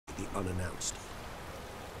unannounced.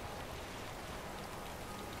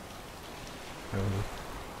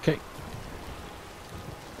 Okay.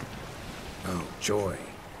 Oh, Joy.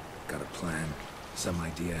 Got a plan? Some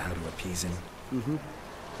idea how to appease him? Mm-hmm.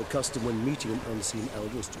 The custom when meeting an unseen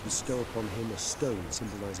elder is to bestow upon him a stone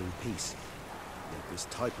symbolizing peace. Yet this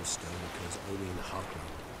type of stone occurs only in the Heartland.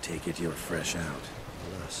 Take it you're fresh out.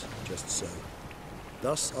 Alas, just so.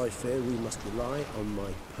 Thus, I fear we must rely on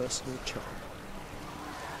my personal charm.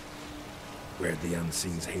 Where'd the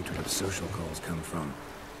Unseen's hatred of social calls come from?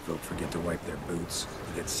 Folk forget to wipe their boots.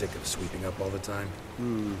 You get sick of sweeping up all the time?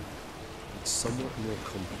 It's somewhat more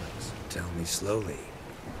complex. Tell me slowly.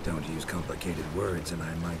 Don't use complicated words and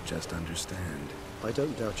I might just understand. I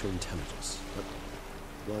don't doubt your intelligence, but,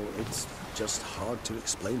 well, it's just hard to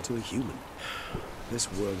explain to a human.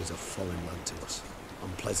 This world is a foreign land to us.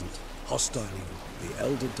 Unpleasant, hostile even. The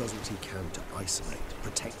Elder does what he can to isolate,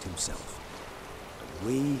 protect himself. And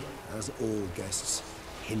we, as all guests,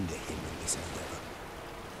 hinder him in this endeavor.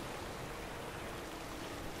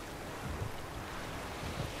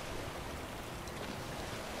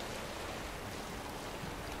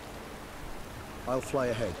 I'll fly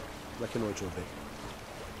ahead, reconnoitre a bit.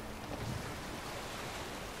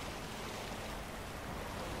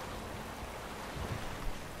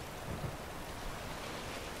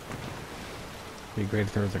 Be great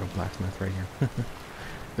if there was like a blacksmith right here.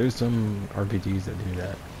 There's some RPGs that do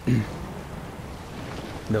that.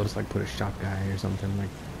 They'll just like put a shop guy or something like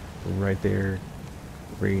right there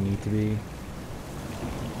where you need to be.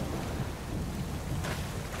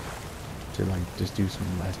 To like just do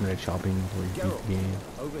some last minute shopping before you beat the game.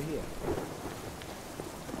 Over here.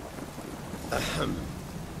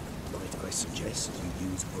 Might I suggest you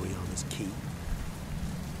use Oriana's key?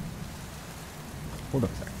 Hold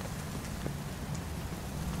up a sec.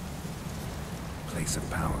 Place of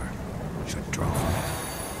power. Should draw from it.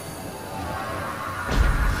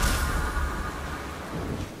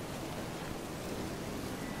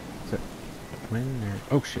 So, when there...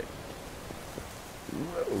 Oh shit.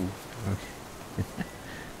 Whoa. Okay.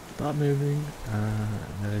 Stop moving.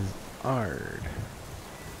 That is Ard.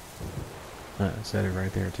 Set it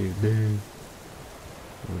right there too. Boom.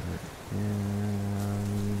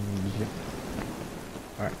 Yep.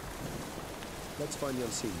 Alright. Let's find the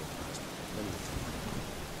unseen one first.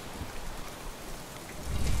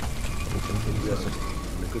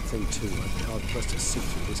 And a good thing too, I'd be hard pressed to see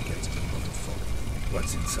through this gate of a lot of folly.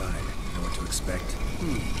 What's inside? Know what to expect?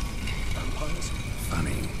 Vampires?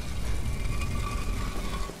 Funny.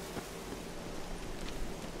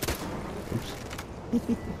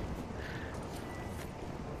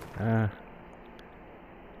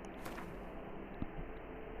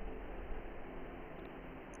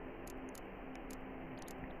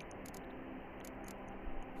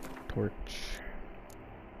 Torch.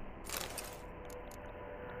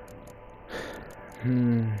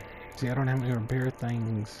 See, I don't have any repair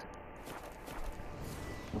things.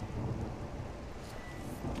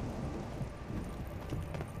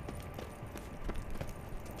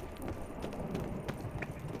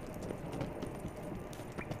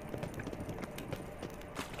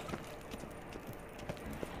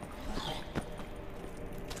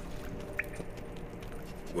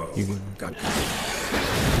 Whoa. Got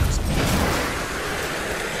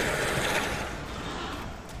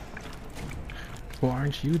Well,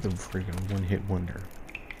 aren't you the friggin' one-hit wonder?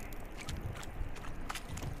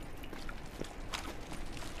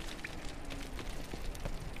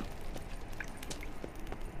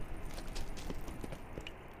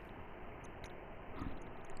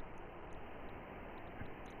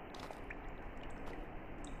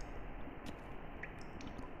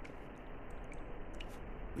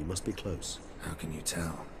 We must be close. How can you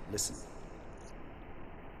tell? Listen.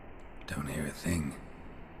 Don't hear a thing.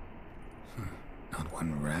 Not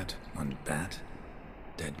one rat, one bat.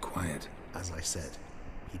 Dead quiet. As I said,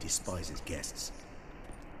 he despises guests.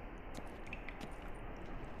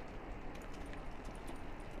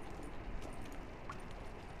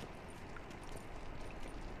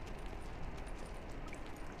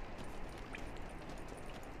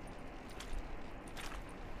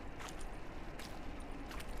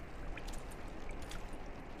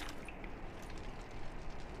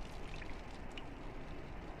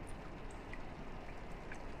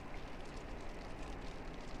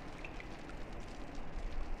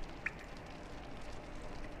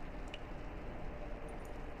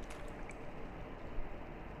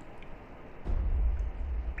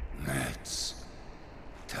 Let's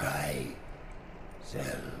try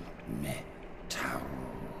the metal.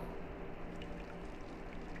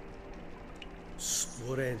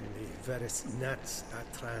 Sporendi veris nats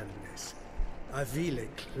atrannes. I feel a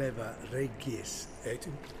clever regis,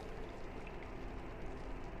 Aiden.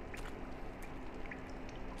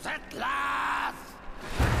 Settlers!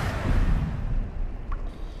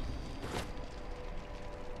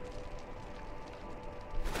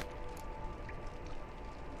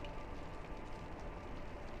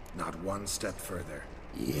 Not one step further.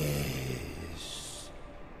 Yes,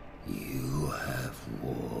 you have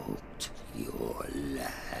walked your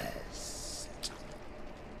last.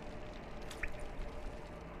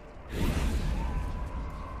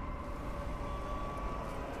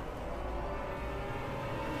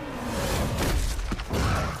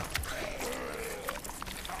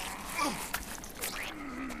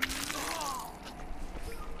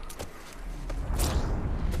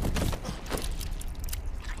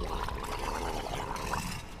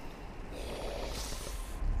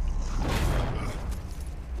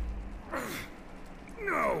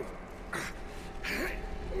 No!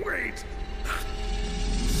 Wait!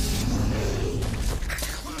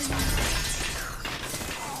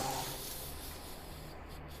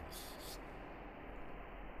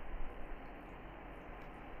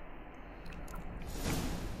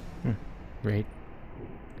 Right.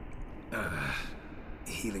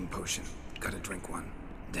 Healing potion. Gotta drink one.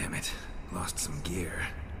 Damn it. Lost some gear.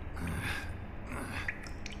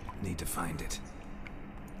 Need to find it.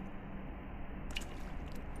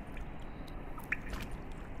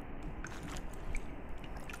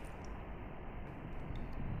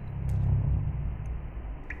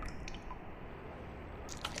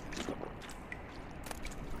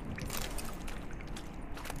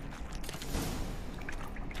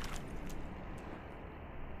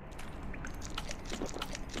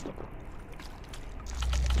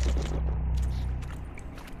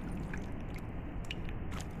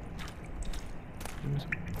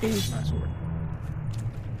 Here's my sword.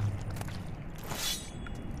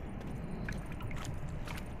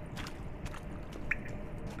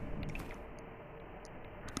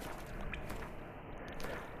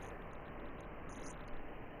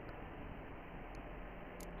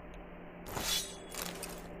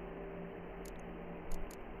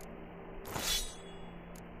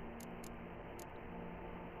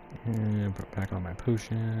 And put back on my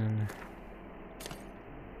potion.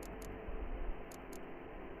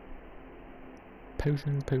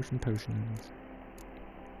 Potions.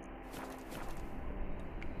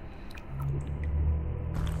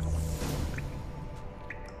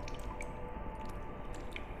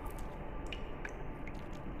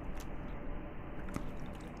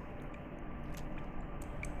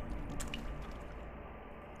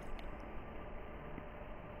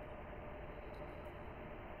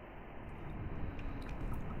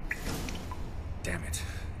 Damn it.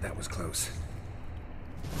 That was close.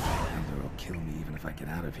 Elder will kill me even if I get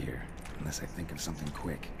out of here. Unless I think of something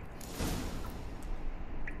quick.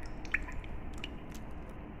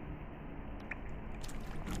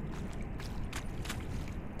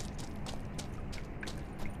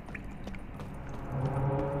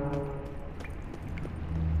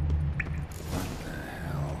 What the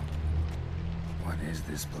hell? What is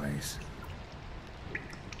this place?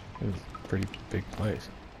 It's a pretty big place.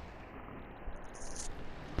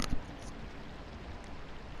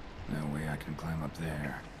 No way I can climb up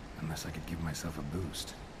there, unless I could give myself a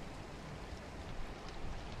boost.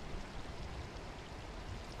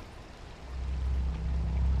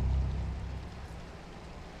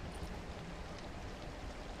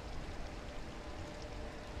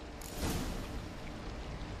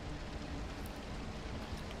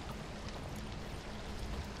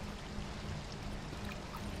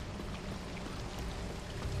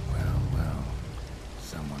 Well,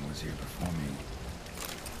 someone was here before me.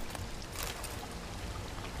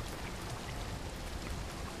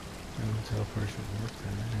 Teleportation work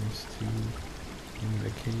nice to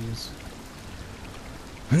the caves.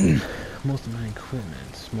 Most of my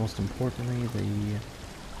equipment. Most importantly, the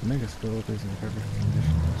megascope is in perfect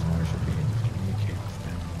condition, so I should be able to communicate with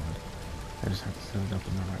them. I just have to set it up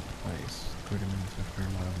in the right place. 30 minutes of fair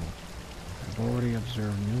level. I've already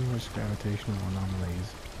observed numerous gravitational anomalies,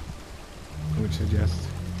 which suggests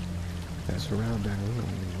that surround dynamism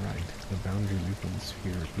is right. The boundary between the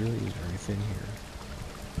spheres really is very thin here.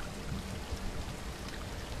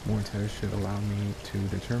 More tests should allow me to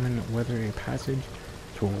determine whether a passage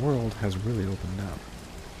to a world has really opened up.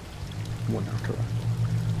 One after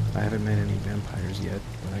all. I haven't met any vampires yet,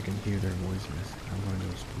 but I can hear their voices. I'm going to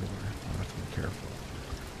explore. I'll have to be careful.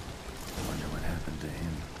 Wonder what happened to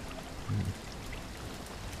him.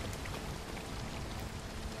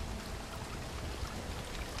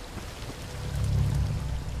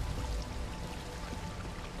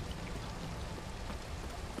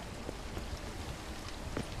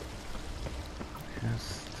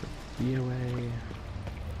 be away.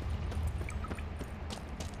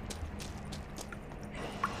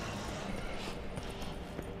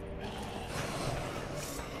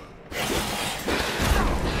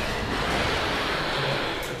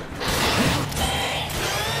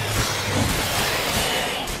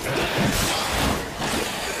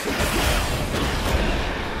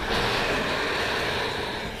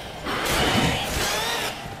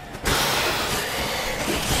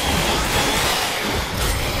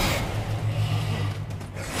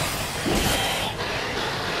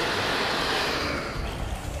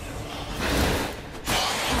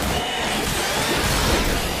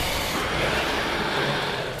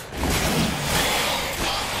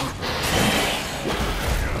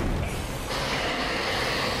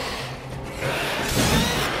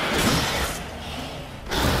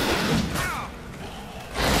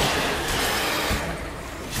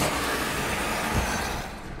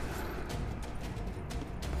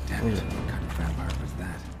 What kind of vampire was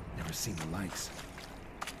that? Never seen the likes.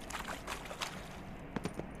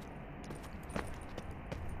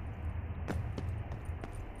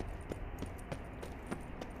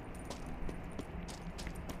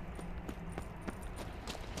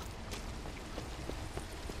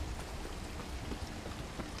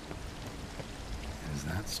 Is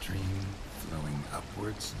that stream flowing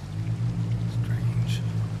upwards? Strange.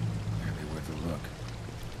 Barely worth a look.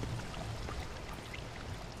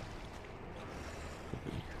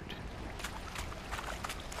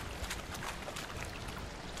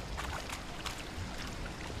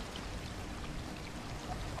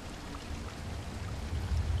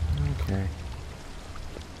 Okay.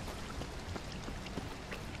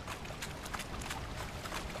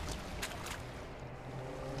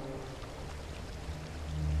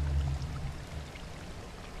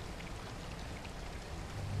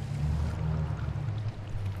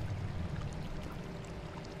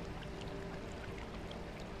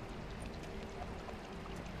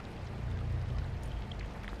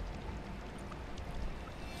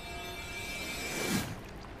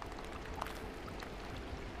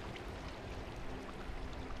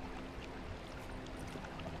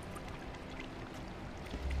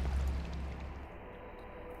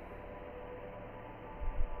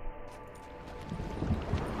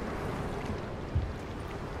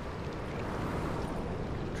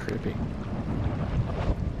 Trippy.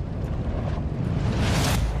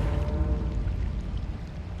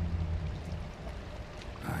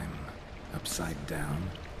 I'm upside down.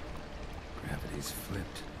 Gravity's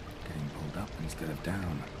flipped, getting pulled up instead of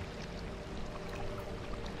down.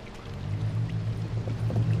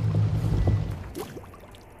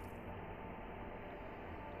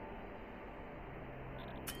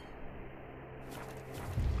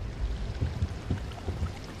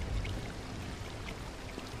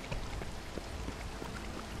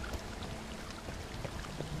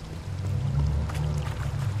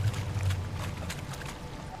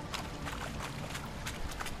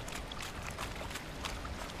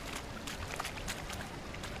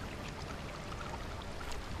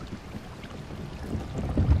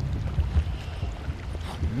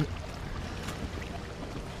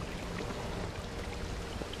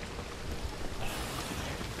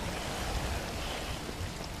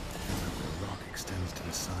 The rock extends to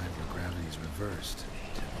the side where gravity is reversed.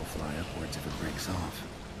 Tip will fly upwards if it breaks off.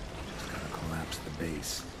 Just gotta collapse the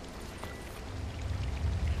base.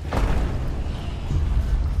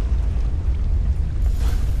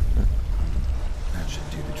 That should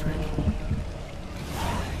do the trick.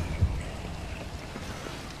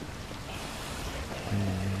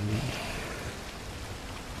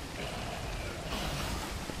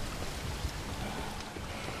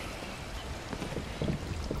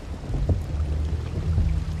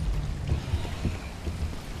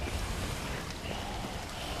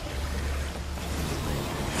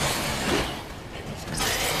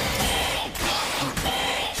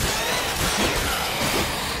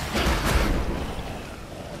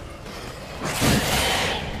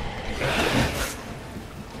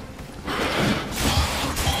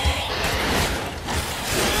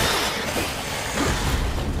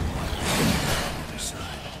 Other side.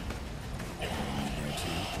 There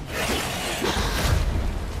too.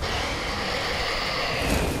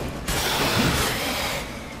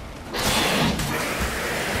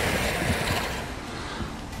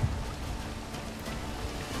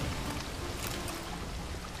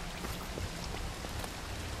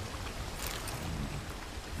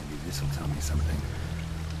 Maybe this'll tell me something.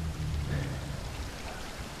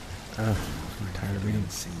 I'm tired of reading.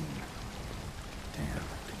 Scene. Damn,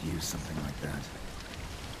 could use something like that.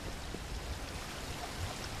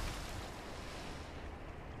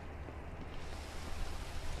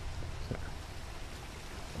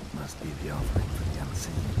 Must be the offering for the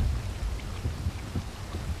unseen.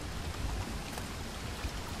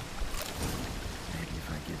 Maybe if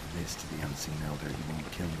I give this to the unseen elder, he won't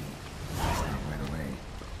kill me. It's not right away.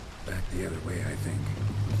 Back the other way, I think.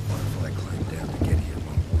 Waterfall I climbed down to get here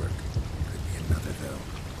won't work. Could be another, though.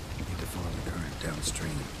 Need to follow the current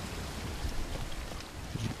downstream.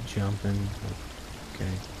 Jump in.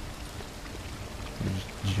 Okay. You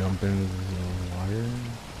just jump into the water.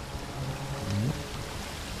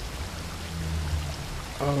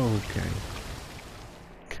 Okay.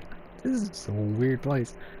 This is a weird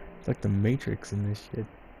place. It's like the Matrix in this shit.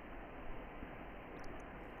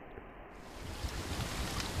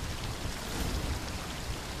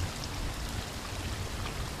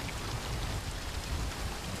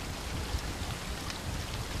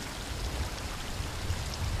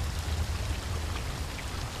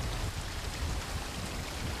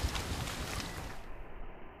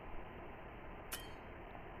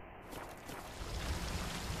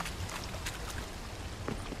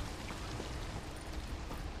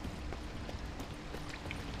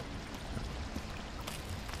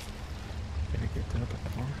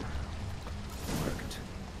 Worked.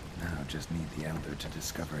 Now just need the elder to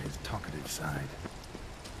discover his talkative side.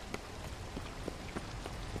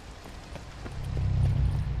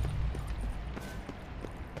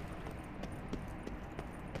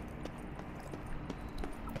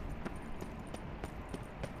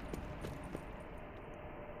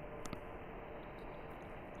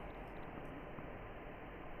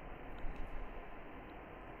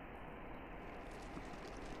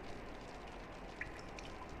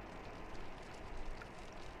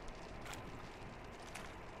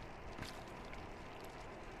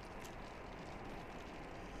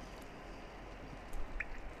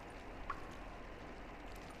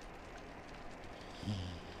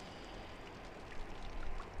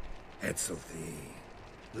 Etzelthi,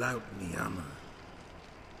 laut Niama.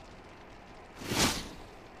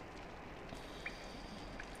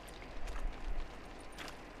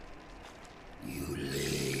 You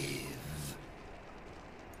live.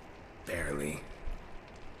 Barely.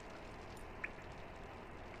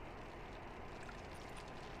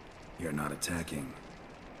 You're not attacking.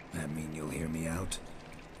 That mean you'll hear me out?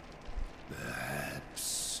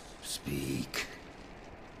 Perhaps. Speak.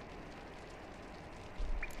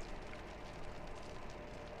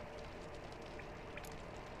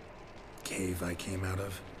 Cave I came out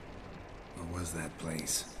of? What was that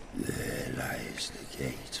place? There lies the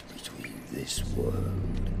gate between this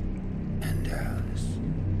world and ours.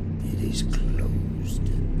 It is closed,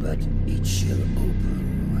 but it shall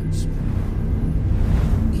open once more.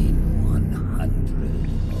 In 100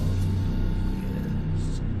 of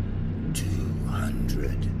years.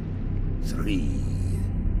 200. 3.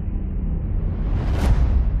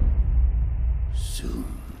 Soon.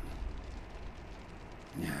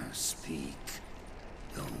 Now speak.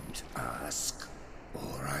 Don't ask,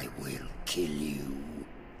 or I will kill you.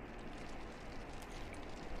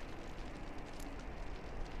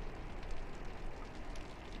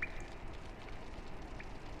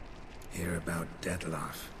 Hear about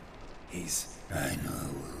Dettlaff. He's... I know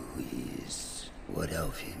who he is. What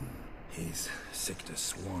of him? He's sicked a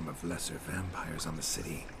swarm of lesser vampires on the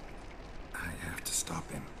city. I have to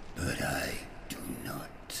stop him. But I do not.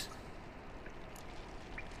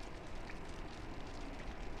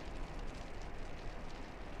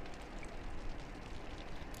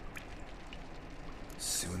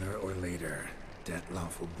 Sooner or later,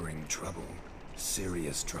 Dettlaff will bring trouble.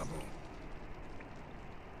 Serious trouble.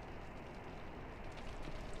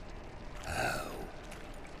 How?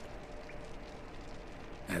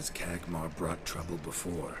 As Kagmar brought trouble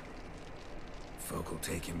before. Folk will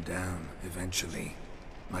take him down, eventually.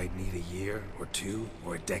 Might need a year, or 2,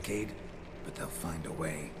 or a decade, but they'll find a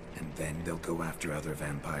way. And then they'll go after other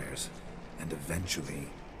vampires. And eventually,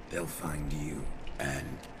 they'll find you.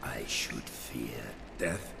 And I should fear.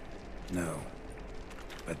 Death? No.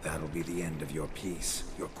 But that'll be the end of your peace,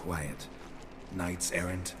 your quiet. Knights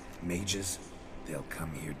errant, mages, they'll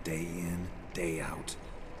come here day in, day out.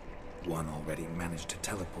 One already managed to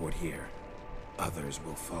teleport here. Others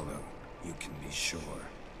will follow, you can be sure.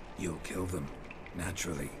 You'll kill them,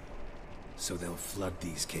 naturally. So they'll flood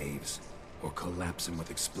these caves, or collapse them with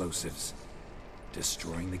explosives,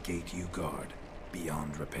 destroying the gate you guard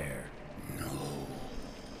beyond repair. No.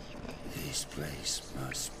 This place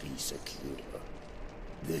must be secure.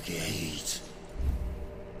 The gate.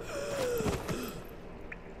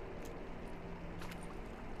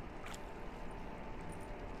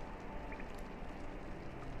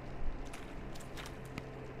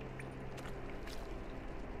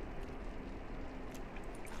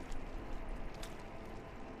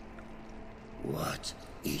 What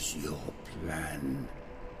is your plan?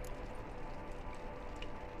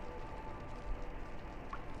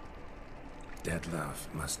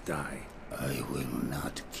 Dettlaff must die. I will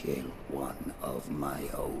not kill one of my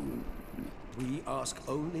own. We ask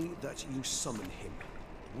only that you summon him.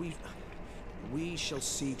 We shall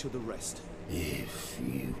see to the rest. If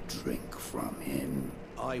you drink from him,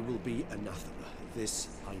 I will be anathema, this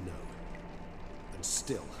I know. And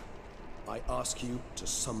still, I ask you to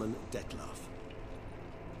summon Dettlaff.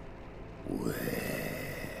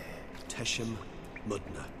 where? Teshem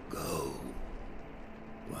Mudna. Go.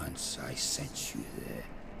 Once I sent you there,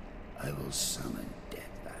 I will summon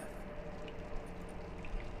Dettlaff.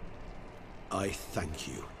 I thank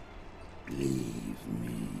you. Leave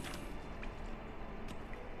me.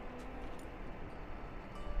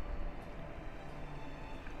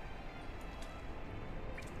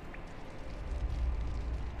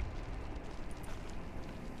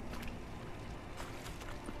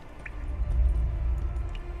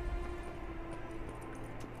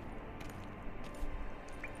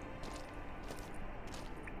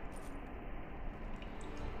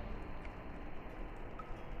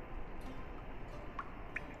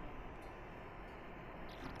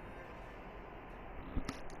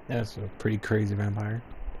 That's a pretty crazy vampire.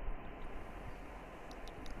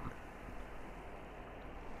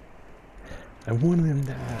 I wanted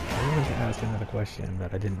to ask another question,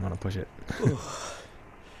 but I didn't want to push it.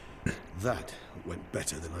 That went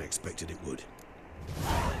better than I expected it would.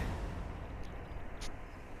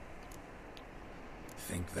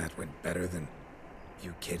 Think that went better than...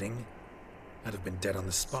 You kidding? I'd have been dead on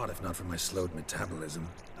the spot if not for my slowed metabolism.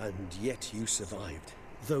 And yet you survived,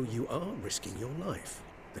 though you are risking your life.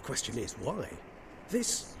 The question is, why?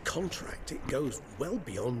 This contract, it goes well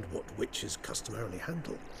beyond what witches customarily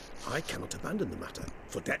handle. I cannot abandon the matter,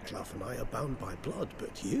 for Dettlaff and I are bound by blood,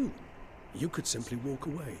 but you could simply walk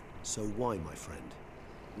away. So why, my friend?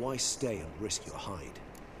 Why stay and risk your hide?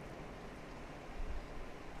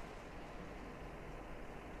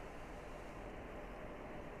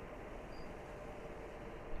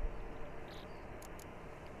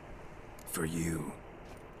 For you.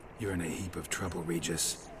 You're in a heap of trouble,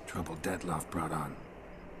 Regis. Trouble Dettlaff brought on.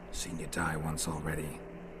 Seen you die once already.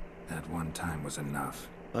 That one time was enough.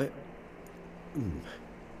 I'm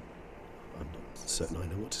not certain I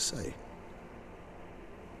know what to say.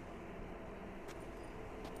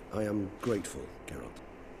 I am grateful, Geralt.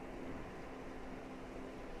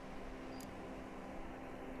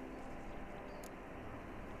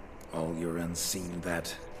 All your unseen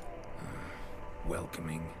that...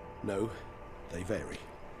 welcoming. No, they vary.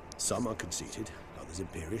 Some are conceited, others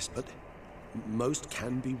imperious, but most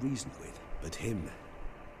can be reasoned with. But him,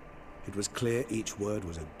 it was clear each word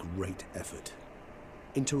was a great effort.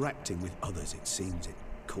 Interacting with others, it seems, it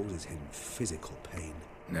causes him physical pain.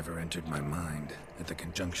 Never entered my mind that the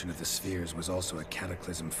conjunction of the spheres was also a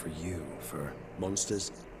cataclysm for you, for...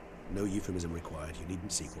 Monsters, no euphemism required, you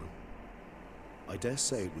needn't seek one. I dare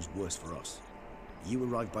say it was worse for us. You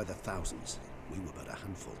arrived by the thousands, we were but a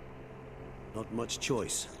handful. Not much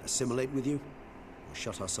choice. Assimilate with you, or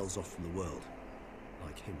shut ourselves off from the world,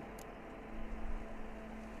 like him.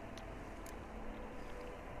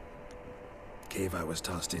 Cave I was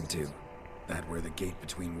tossed into. That where the gate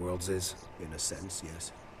between worlds is? In a sense,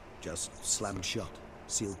 yes. Just slammed shut,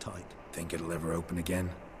 sealed tight. Think it'll ever open again?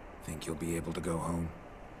 Think you'll be able to go home?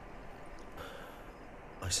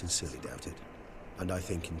 I sincerely doubt it. And I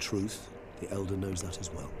think, in truth, the Elder knows that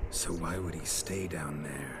as well. So why would he stay down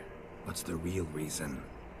there? What's the real reason?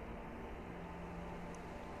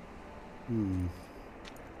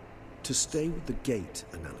 To stay with the gate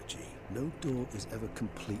analogy, no door is ever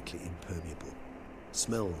completely impermeable.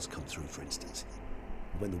 Smells come through, for instance.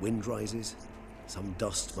 When the wind rises, some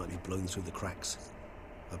dust might be blown through the cracks.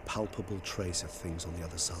 A palpable trace of things on the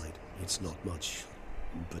other side. It's not much,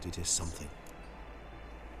 but it is something.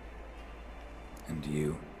 And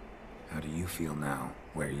you? How do you feel now,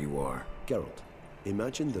 where you are? Geralt,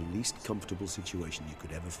 imagine the least comfortable situation you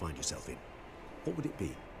could ever find yourself in. What would it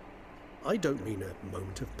be? I don't mean a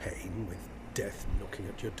moment of pain with death knocking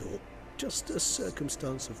at your door. Just a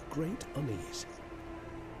circumstance of great unease.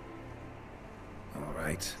 All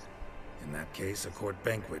right. In that case, a court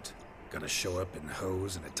banquet. Gotta show up in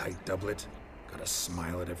hose and a tight doublet. Gotta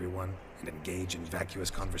smile at everyone and engage in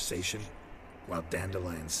vacuous conversation. While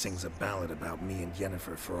Dandelion sings a ballad about me and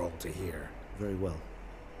Yennefer for all to hear. Very well.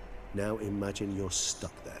 Now imagine you're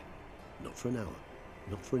stuck there. Not for an hour,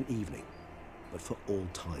 not for an evening, but for all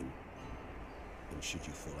time. And should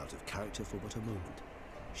you fall out of character for but a moment,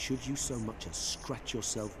 Should you so much as scratch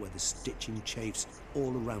yourself where the stitching chafes,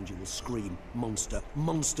 all around you will scream, "Monster!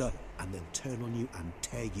 Monster!" and they'll turn on you and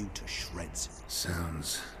tear you to shreds.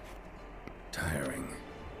 Sounds tiring.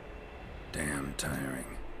 Damn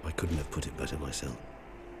tiring. I couldn't have put it better myself.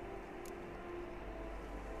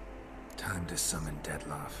 Time to summon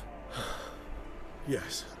Dettlaff.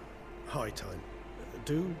 Yes, high time.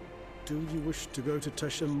 Do you wish to go to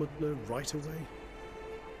Teshem Mutna right away?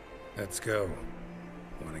 Let's go.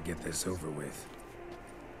 Want to get this over with.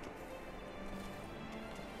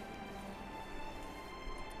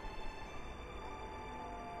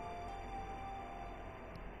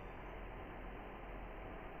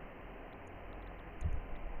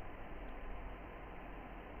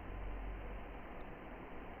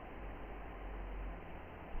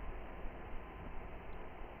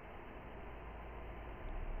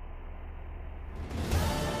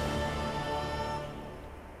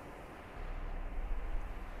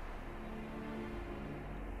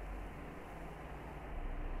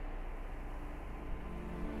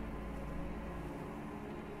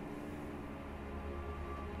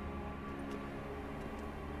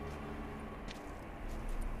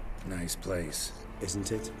 Nice place.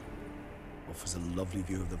 Isn't it? Offers a lovely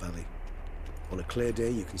view of the valley. On a clear day,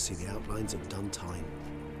 you can see the outlines of Dun Time.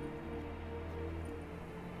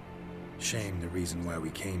 Shame the reason why we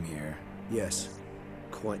came here. Yes,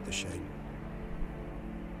 quite the shame.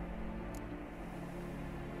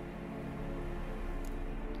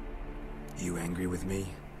 You angry with me?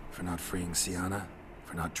 For not freeing Siana?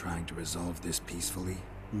 For not trying to resolve this peacefully?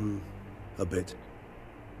 A bit.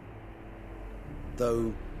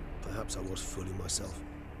 Though, perhaps I was fooling myself.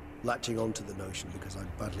 Latching on to the notion because I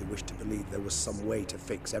badly wished to believe there was some way to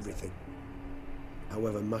fix everything.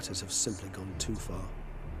 However, matters have simply gone too far.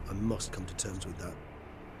 I must come to terms with that.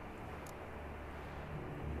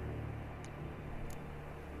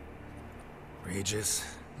 Regis,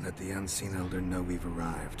 let the Unseen Elder know we've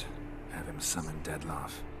arrived. Have him summon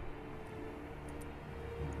Dettlaff.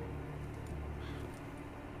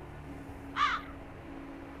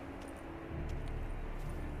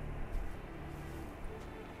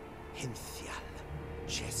 Hinthial,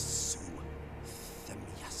 Jesu,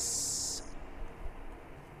 Themias.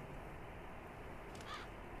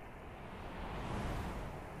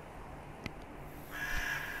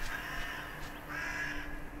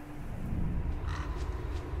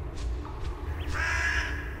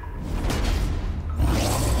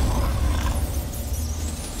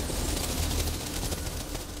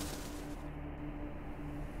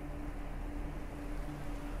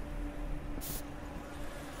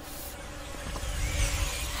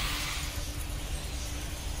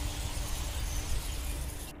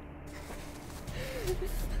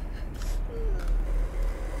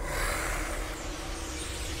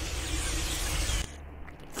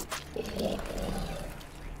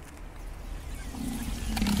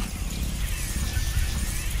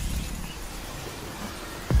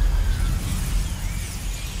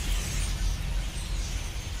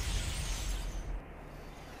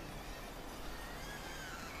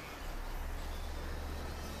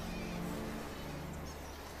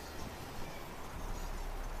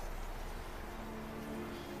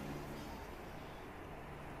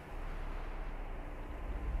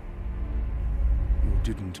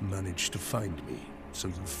 Didn't manage to find me, so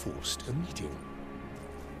you forced a meeting.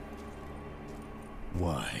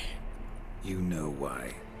 Why? You know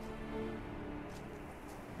why.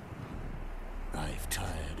 I've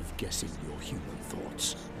tired of guessing your human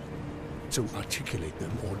thoughts. So articulate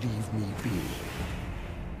them or leave me be.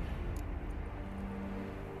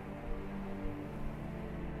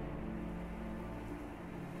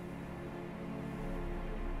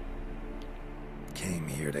 Came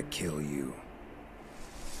here to kill you.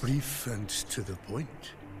 Brief and to the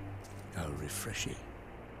point. How refreshing.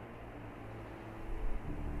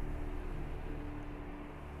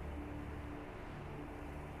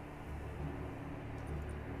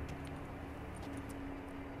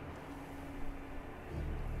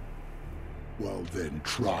 Well then,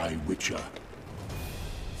 try Witcher.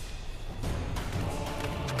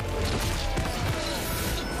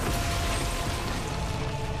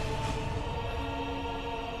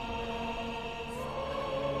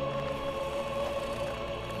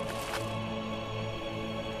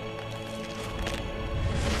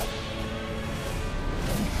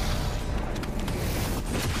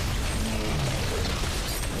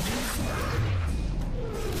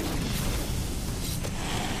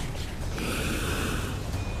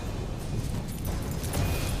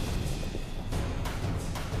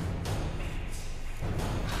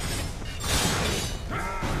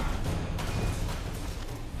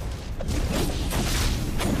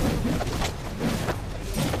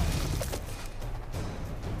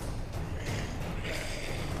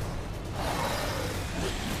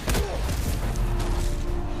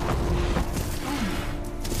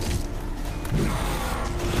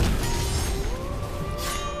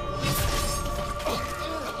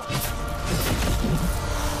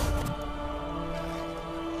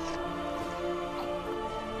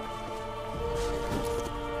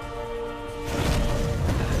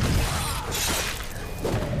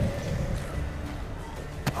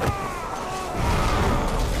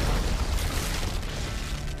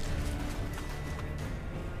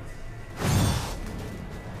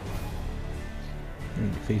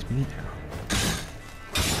 face me now.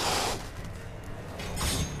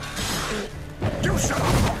 You should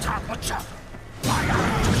have looked at I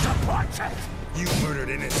am disappointed. You murdered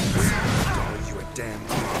innocents. Are you a damn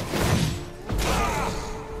fool?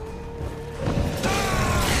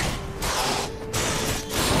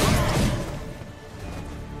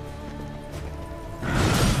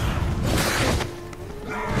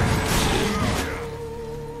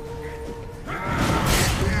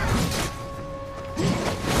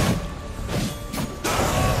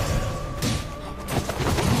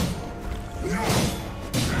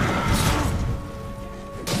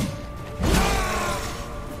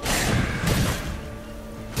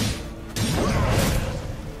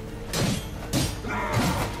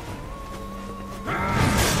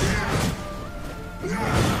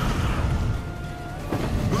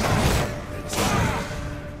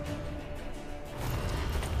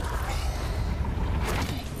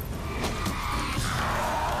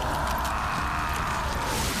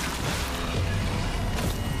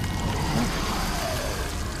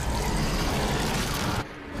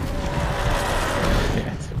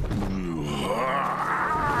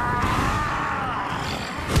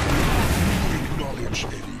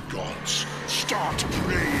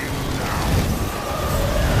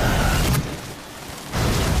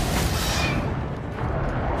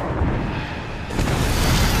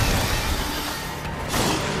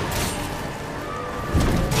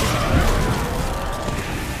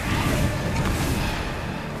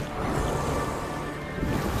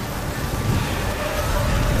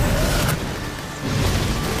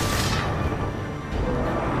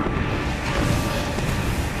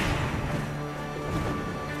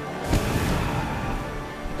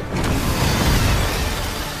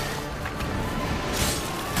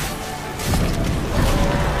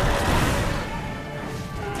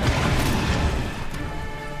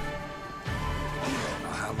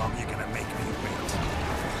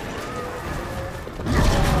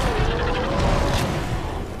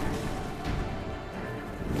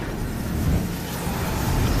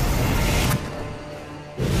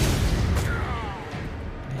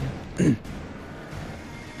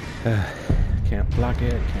 Can't block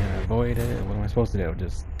it, can't avoid it. What am I supposed to do?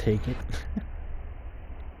 Just take it?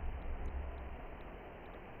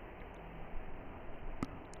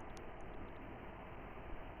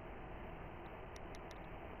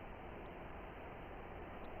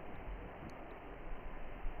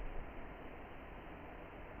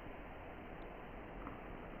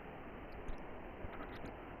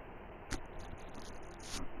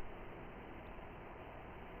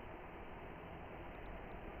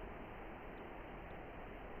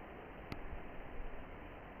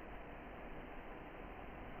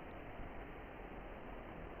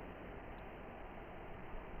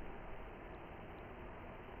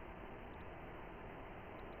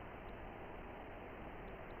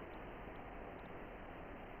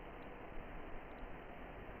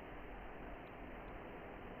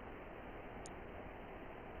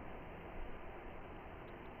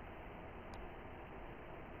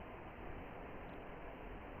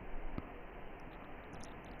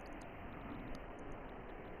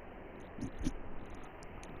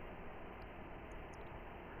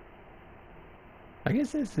 I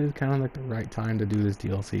guess this is kind of like the right time to do this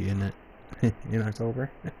DLC, isn't it? In October.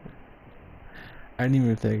 I didn't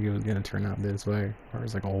even think it was gonna turn out this way, or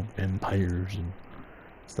it's like all vampires and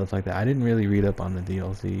stuff like that. I didn't really read up on the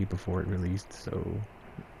DLC before it released, so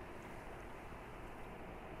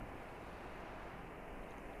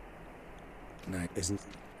No, isn't.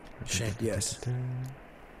 Shame. Yes.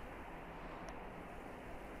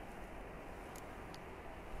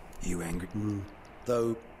 You angry?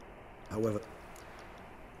 Though, however.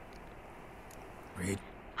 Read.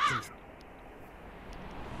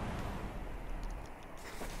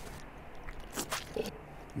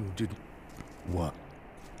 You didn't. What?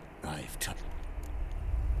 I've touched.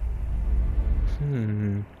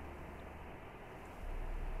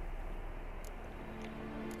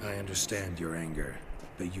 I understand your anger,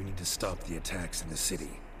 but you need to stop the attacks in the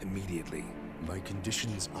city immediately. My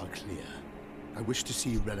conditions are clear. I wish to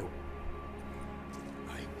see Relo.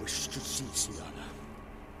 I wish to see Syanna.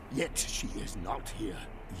 Yet she is not here.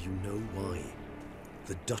 You know why.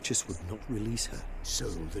 The Duchess would not release her. So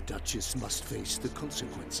the Duchess must face the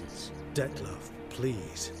consequences. Dettlaff,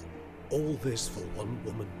 please. All this for one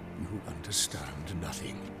woman. You understand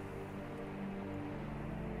nothing.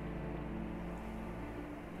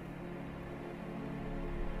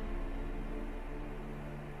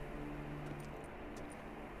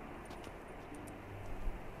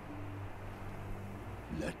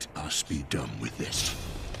 Let us be done with this.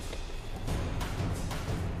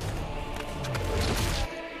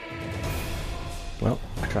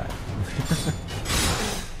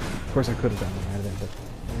 course, I could have gotten out of there, but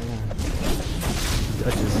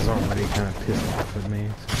Duchess is already kind of pissed off with me.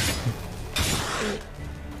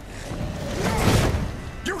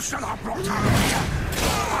 You should have brought her here!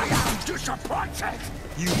 I am disappointed!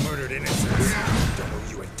 You murdered innocents. Don't owe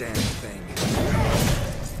you a damn thing.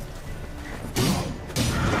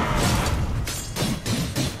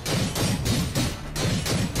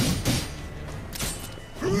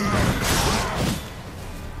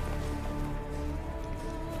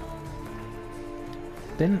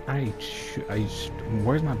 Then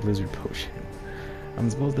where's my blizzard potion? I'm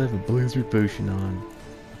supposed to have a blizzard potion on.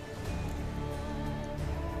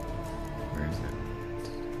 Where is it?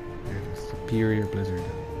 There's a superior blizzard.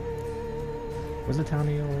 What's the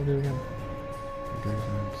townie all do again?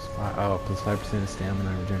 Oh, plus 5% of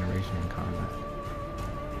stamina regeneration in combat.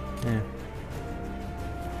 Yeah.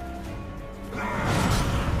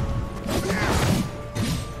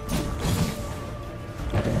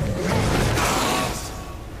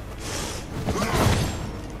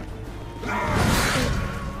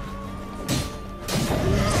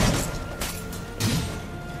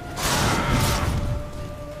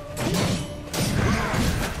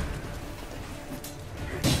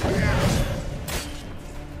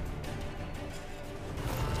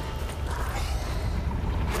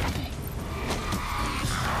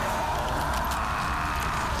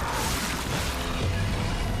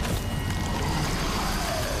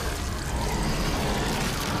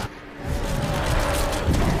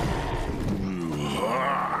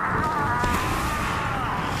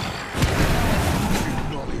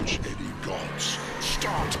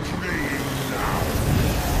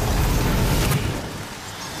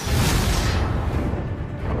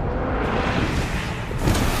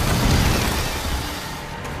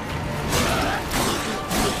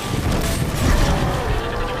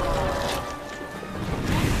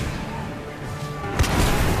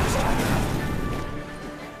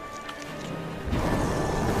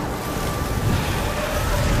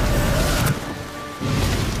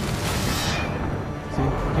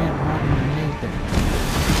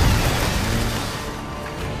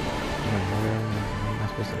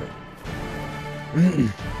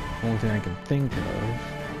 Only thing I can think of,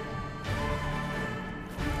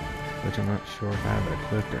 which I'm not sure if I have it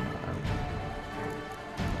equipped or not.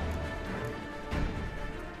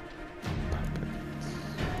 Puppets.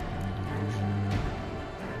 Illusion.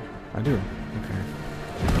 I do. Okay.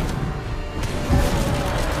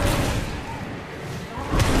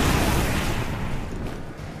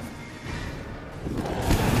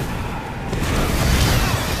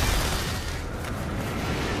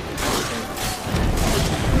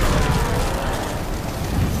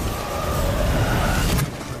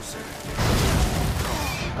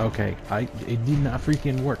 Okay, it did not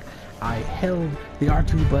freaking work. I held the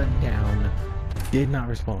R2 button down, did not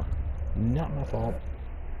respond. Not my fault.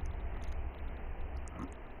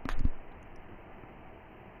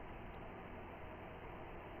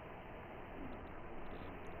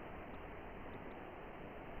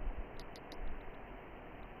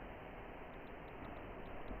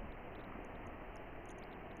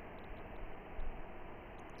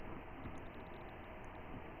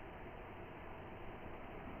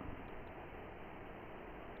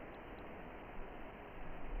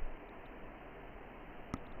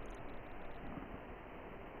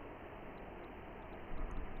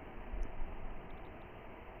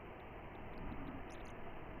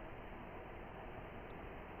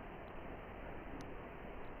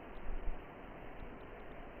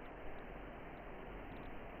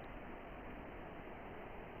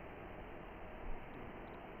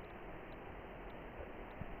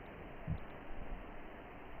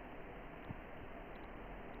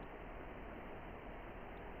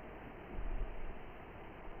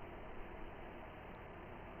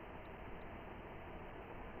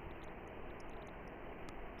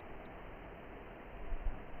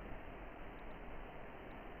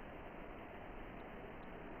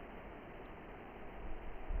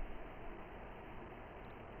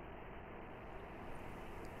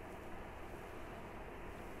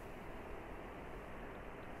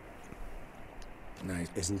 Nice.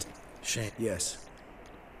 Isn't Shame. yes.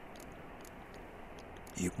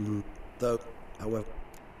 You Though, however,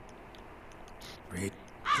 read.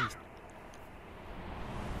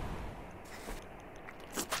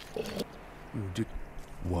 You did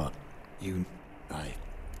what? You. I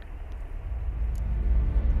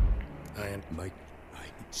am. might. I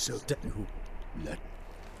so who let.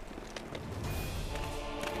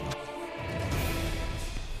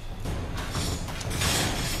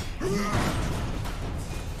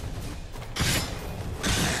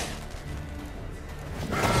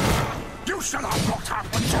 You should have brought her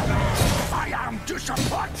with you! am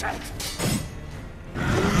disappointed!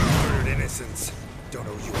 Murdered innocents. Don't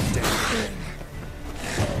owe you a damn thing.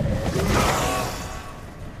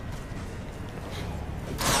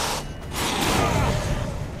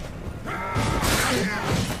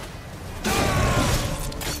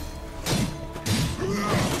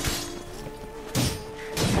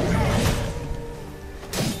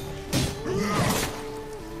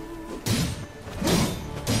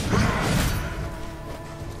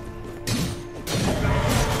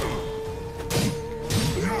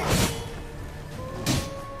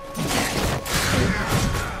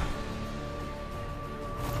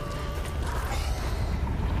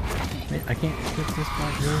 I can't skip this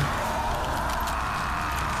part, really.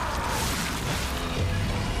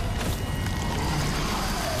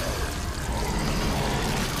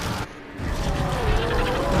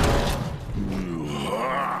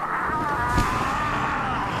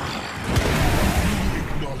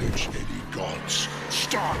 Acknowledge any gods.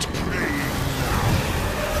 Start praying.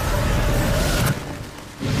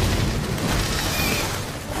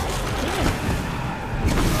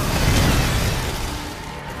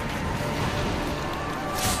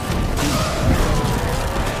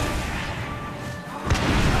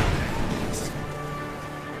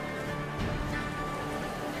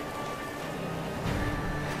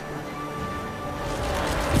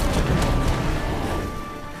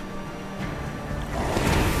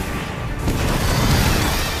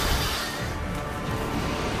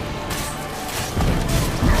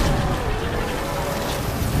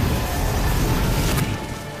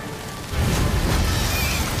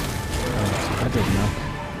 I didn't know.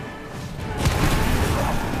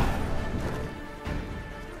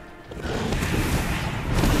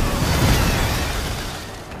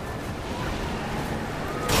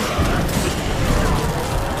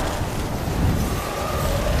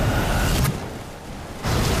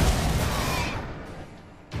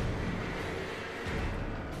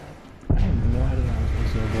 I have no idea how I'm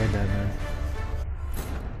supposed to avoid that, man.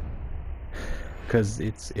 Cause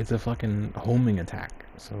it's a fucking homing attack,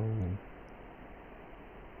 so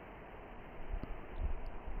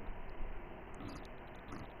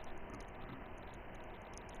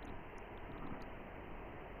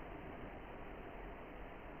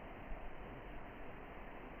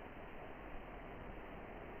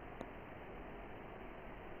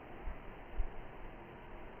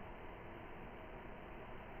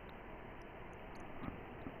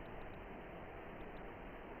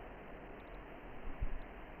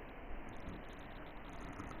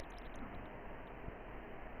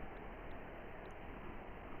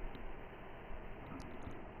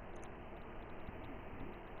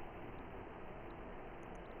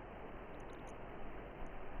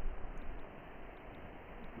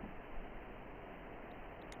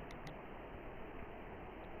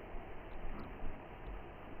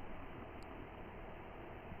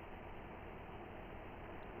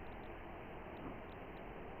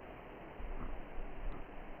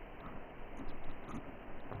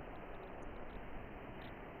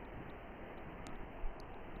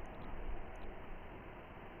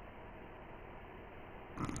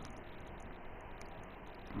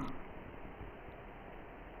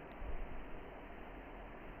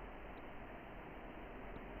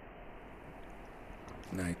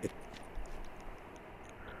Night.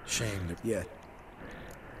 Shame that Yeah.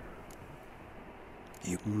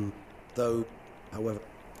 you Though, however...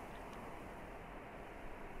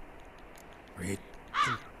 read.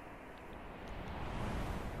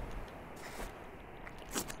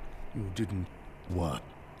 You didn't. What?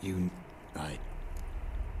 You. I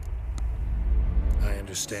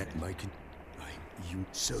understand. like it. You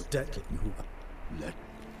So deadly. you let.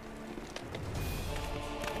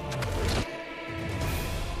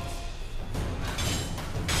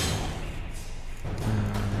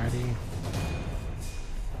 alrighty.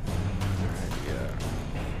 Alright, yeah.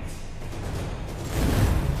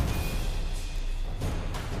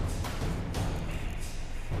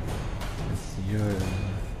 It's your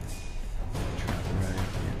trap, right?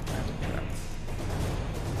 Yeah, that's a trap.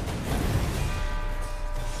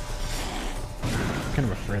 Kind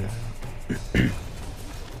of afraid of that.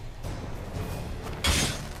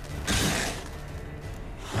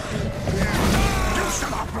 You shall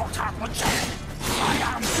have brought out the chain. I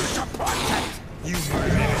am disappointed. You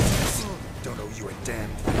murdered innocents. Don't owe you a damn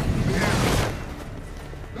thing.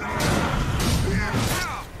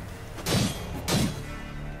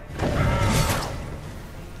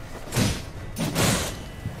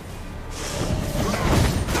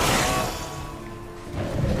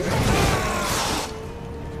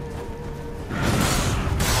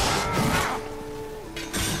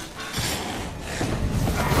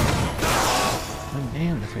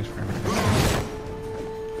 Damn, this takes forever to go.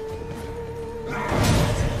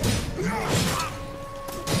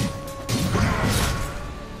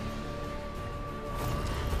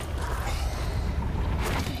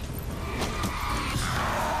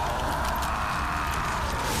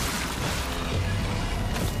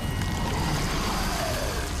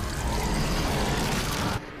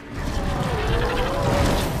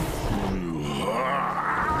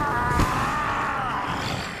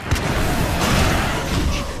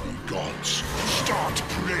 Gods, start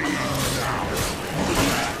praying now!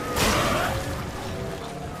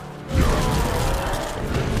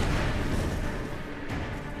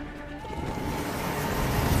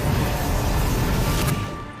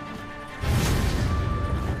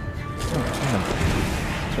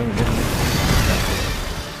 So we didn't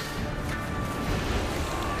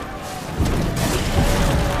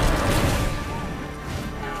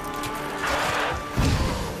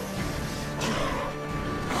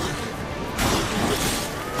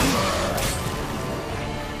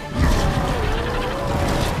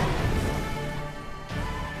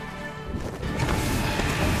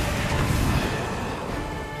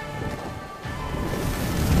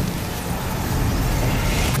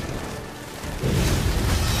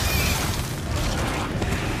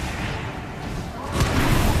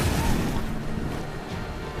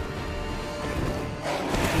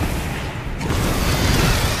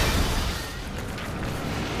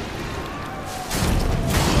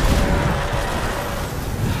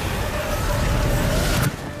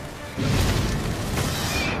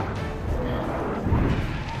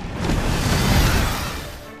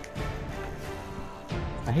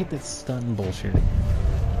I hate this stun bullshit.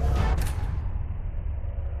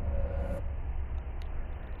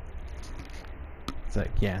 It's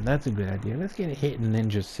like, yeah, that's a good idea. Let's get a hit and then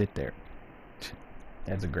just sit there.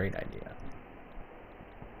 That's a great idea.